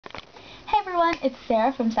everyone, it's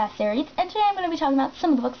Sarah from Sass Sarah Reads, and today I'm going to be talking about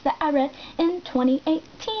some of the books that I read in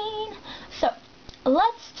 2018. So,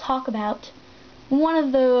 let's talk about one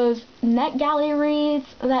of those NetGalley reads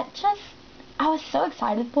that I was so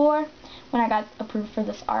excited for when I got approved for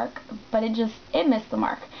this arc, but it missed the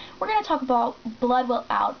mark. We're going to talk about Blood Will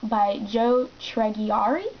Out by Jo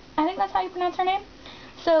Treggiari. I think that's how you pronounce her name.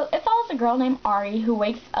 So, it follows a girl named Ari who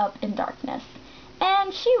wakes up in darkness,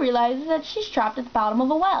 and she realizes that she's trapped at the bottom of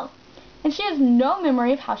a well. And she has no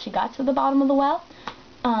memory of how she got to the bottom of the well.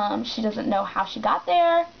 She doesn't know how she got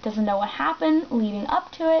there, doesn't know what happened leading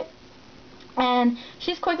up to it, and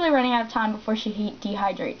she's quickly running out of time before she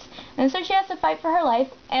dehydrates. And so she has to fight for her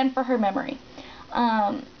life and for her memory.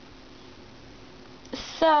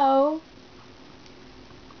 So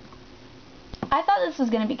I thought this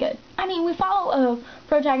was going to be good. I mean, we follow a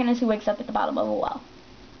protagonist who wakes up at the bottom of a well,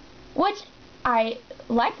 which I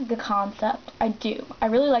like the concept. I do. I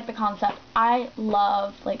really like the concept. I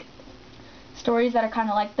love, like, stories that are kind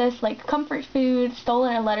of like this, like Comfort Food,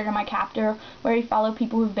 Stolen a Letter to My Captor, where you follow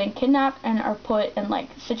people who've been kidnapped and are put in, like,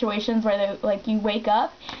 situations where they, like, you wake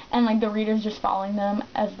up and, like, the reader's just following them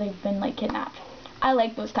as they've been, like, kidnapped. I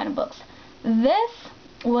like those kind of books. This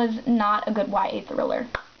was not a good YA thriller.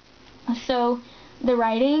 So, the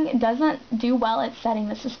writing doesn't do well at setting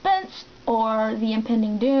the suspense or the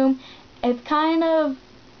impending doom. It's kind of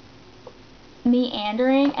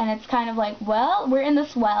meandering, and it's kind of like, well, we're in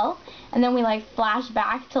this well, and then we, like, flash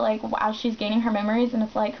back to, like, while she's gaining her memories, and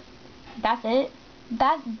it's like, that's it?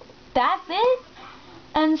 That's it?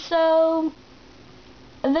 And so,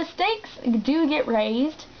 the stakes do get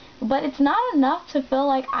raised, but it's not enough to feel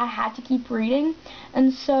like I had to keep reading,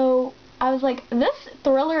 and so I was like, this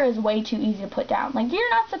thriller is way too easy to put down. Like,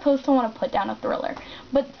 you're not supposed to want to put down a thriller.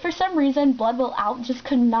 But for some reason, Blood Will Out just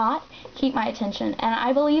could not keep my attention. And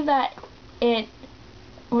I believe that it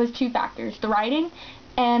was two factors, the writing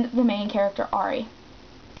and the main character, Ari.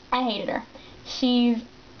 I hated her. She's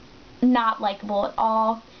not likable at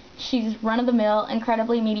all. She's run-of-the-mill,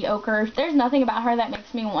 incredibly mediocre. There's nothing about her that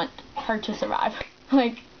makes me want her to survive.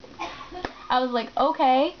 Like, I was like,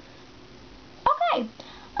 okay.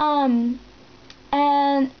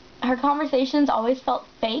 And her conversations always felt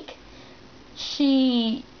fake.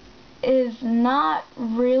 She is not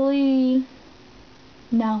really,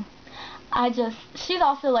 no. She's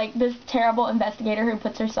also like this terrible investigator who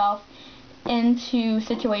puts herself into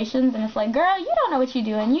situations, and it's like, girl, you don't know what you're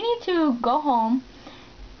doing. You need to go home,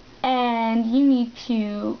 and you need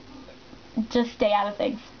to just stay out of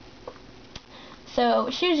things. So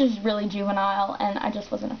she was just really juvenile, and I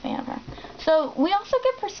just wasn't a fan of her. So we also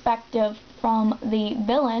get perspective from the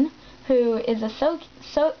villain, who is a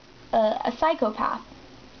psychopath,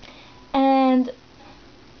 and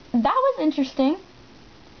that was interesting,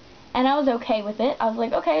 and I was okay with it. I was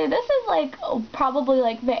like, okay, this is like probably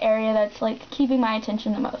like the area that's like keeping my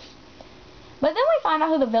attention the most. But then we find out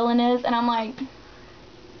who the villain is, and I'm like,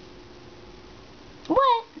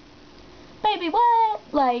 what? Baby, what?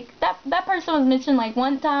 Like, that person was mentioned, like,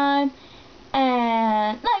 one time,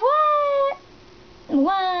 and, like,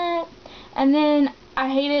 what? And then I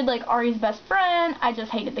hated, like, Ari's best friend. I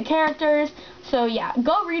just hated the characters. So, yeah,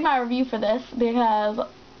 go read my review for this, because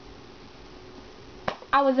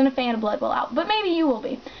I wasn't a fan of Blood Will Out. But maybe you will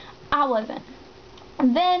be. I wasn't.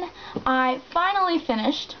 And then I finally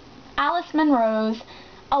finished Alice Munro's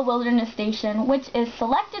A Wilderness Station, which is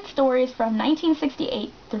selected stories from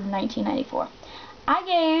 1968 through 1994.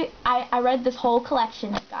 I read this whole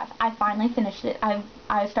collection, guys. I finally finished it.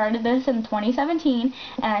 I started this in 2017,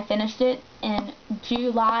 and I finished it in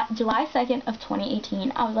July 2nd of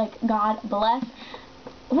 2018. I was like, God bless.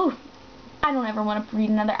 Whew. I don't ever want to read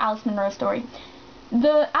another Alice Munro story.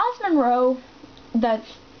 The Alice Munro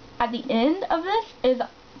that's at the end of this is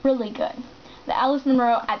really good. The Alice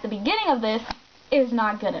Munro at the beginning of this is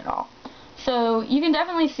not good at all. So you can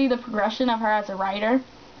definitely see the progression of her as a writer,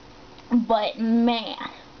 but man,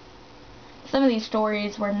 some of these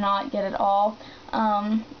stories were not good at all.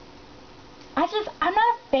 I'm not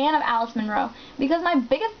a fan of Alice Munro, because my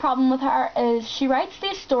biggest problem with her is she writes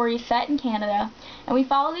these stories set in Canada, and we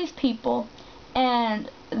follow these people,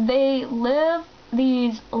 and they live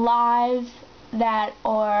these lives that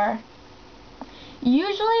are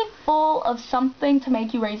usually full of something to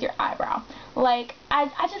make you raise your eyebrow. Like,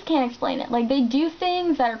 I just can't explain it. Like, they do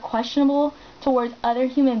things that are questionable towards other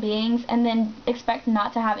human beings and then expect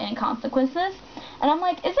not to have any consequences. And I'm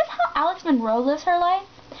like, is this how Alice Munro lives her life?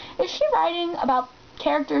 Is she writing about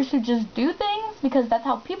characters who just do things because that's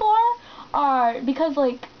how people are? Or because,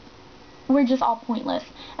 like, were just all pointless.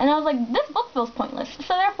 And I was like, this book feels pointless.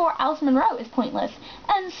 So therefore, Alice Munro is pointless.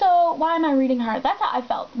 And so why am I reading her? That's how I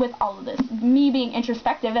felt with all of this. Me being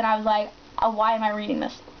introspective, and I was like, why am I reading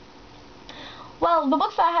this? Well, the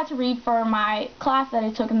books that I had to read for my class that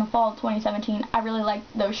I took in the fall of 2017, I really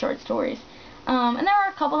liked those short stories. And there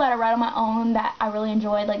were a couple that I read on my own that I really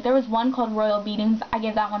enjoyed. Like, there was one called Royal Beatings. I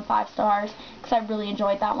gave that one 5 stars because I really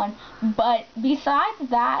enjoyed that one. But besides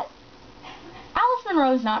that, Alice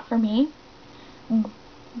Munro is not for me.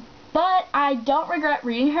 But I don't regret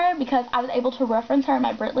reading her because I was able to reference her in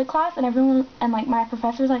my Brit Lit class, and everyone, and like my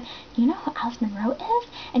professor was like, you know who Alice Munro is?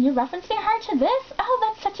 And you're referencing her to this? Oh,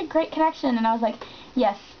 that's such a great connection. And I was like,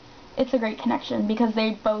 yes, it's a great connection because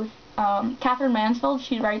they both, Catherine Mansfield,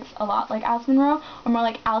 she writes a lot like Alice Munro, or more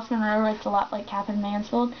like Alice Munro writes a lot like Catherine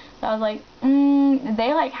Mansfield. So I was like,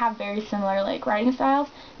 they like have very similar like writing styles.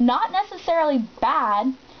 Not necessarily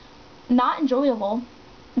bad, not enjoyable,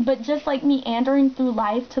 but just like meandering through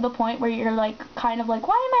life to the point where you're like kind of like,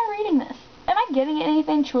 why am I reading this? Am I getting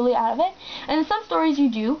anything truly out of it? And in some stories you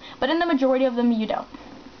do, but in the majority of them you don't.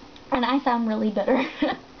 And I sound really bitter.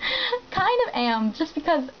 Kind of am, just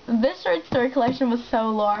because this short story collection was so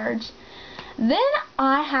large. Then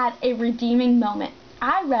I had a redeeming moment.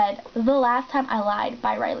 I read The Last Time I Lied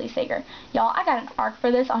by Riley Sager. Y'all, I got an ARC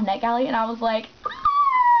for this on NetGalley, and I was like,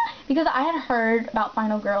 because I had heard about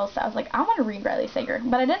Final Girls, so I was like, I want to read Riley Sager,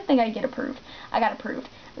 but I didn't think I'd get approved. I got approved.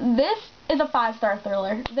 This is a 5-star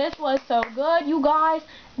thriller. This was so good, you guys.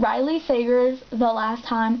 Riley Sager's The Last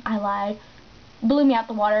Time I Lied blew me out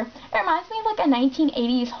the water. It reminds me of like a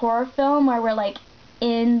 1980s horror film where we're like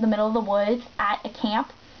in the middle of the woods at a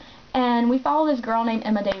camp, and we follow this girl named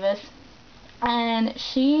Emma Davis, and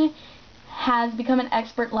she has become an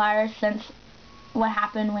expert liar since what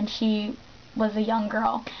happened when she was a young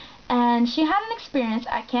girl. And she had an experience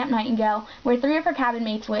at Camp Nightingale where 3 of her cabin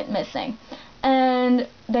mates went missing. And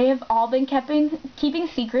they have all been keeping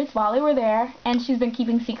secrets while they were there, and she's been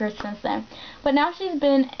keeping secrets since then. But now she's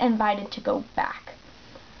been invited to go back.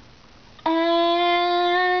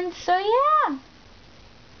 And so yeah,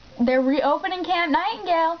 they're reopening Camp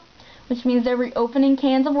Nightingale, which means they're reopening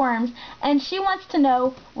cans of worms, and she wants to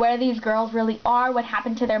know where these girls really are, what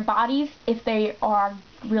happened to their bodies, if they are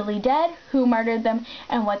really dead, who murdered them,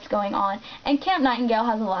 and what's going on. And Camp Nightingale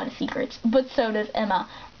has a lot of secrets, but so does Emma.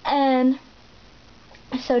 And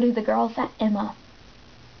so do the girls that Emma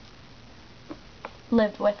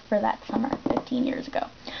lived with for that summer 15 years ago.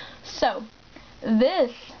 So,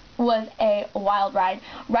 this was a wild ride.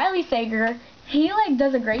 Riley Sager, he like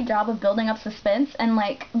does a great job of building up suspense, and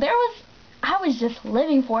like I was just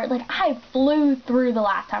living for it. Like, I flew through The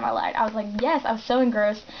Last Time I Lied. I was like, yes, I was so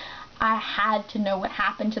engrossed. I had to know what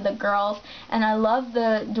happened to the girls, and I love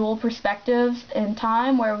the dual perspectives in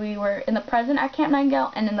time where we were in the present at Camp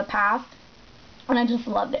Nightingale and in the past, and I just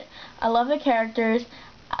loved it. I love the characters.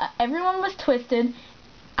 Everyone was twisted.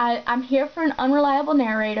 I'm here for an unreliable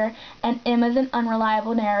narrator, and Emma's an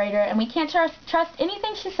unreliable narrator, and we can't trust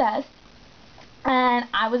anything she says. And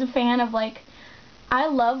I was a fan of, like, I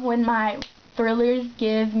love when my thrillers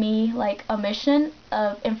give me like a mission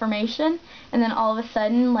of information, and then all of a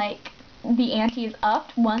sudden like the ante is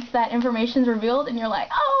upped once that information is revealed, and you're like,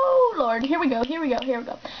 oh Lord, here we go.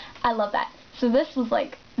 I love that. So this was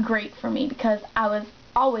like great for me because I was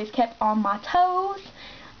always kept on my toes.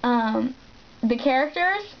 The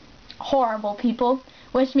characters, horrible people,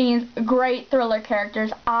 which means great thriller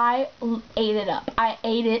characters. I ate it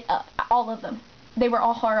up. All of them. They were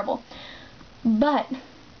all horrible. But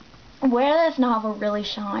where this novel really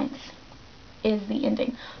shines is the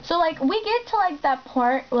ending. So like we get to like that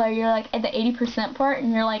part where you're like at the 80% part,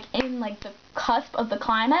 and you're like in like the cusp of the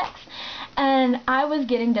climax, and I was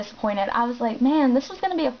getting disappointed. I was like, man, this was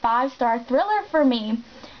going to be a 5-star thriller for me,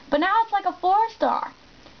 but now it's like a 4-star.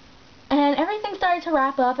 And everything started to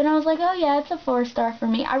wrap up, and I was like, oh yeah, it's a 4-star for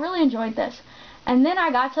me. I really enjoyed this. And then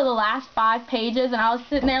I got to the last 5 pages, and I was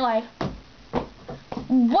sitting there like,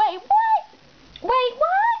 wait, what? Wait,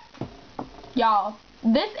 what? Y'all,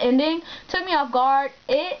 this ending took me off guard.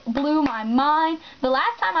 It blew my mind. The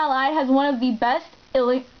Last Time I Lied has one of the best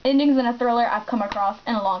endings in a thriller I've come across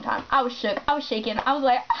in a long time. I was shook. I was shaking. I was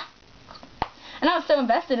like, ah. And I was so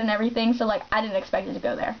invested in everything, so like I didn't expect it to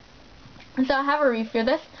go there. And so I have a read for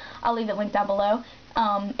this. I'll leave it linked down below,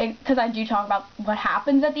 because I do talk about what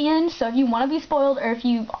happens at the end. So if you want to be spoiled, or if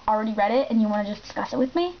you've already read it and you want to just discuss it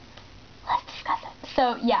with me, let's discuss it.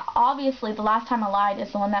 So yeah, obviously The Last Time I Lied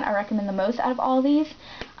is the one that I recommend the most out of all of these.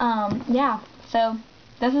 Yeah, so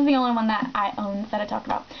this is the only one that I own that I talked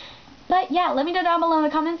about. But yeah, let me know down below in the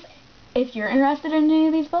comments if you're interested in any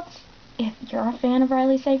of these books, if you're a fan of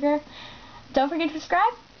Riley Sager. Don't forget to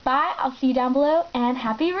subscribe, Bye, I'll see you down below, and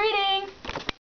happy reading!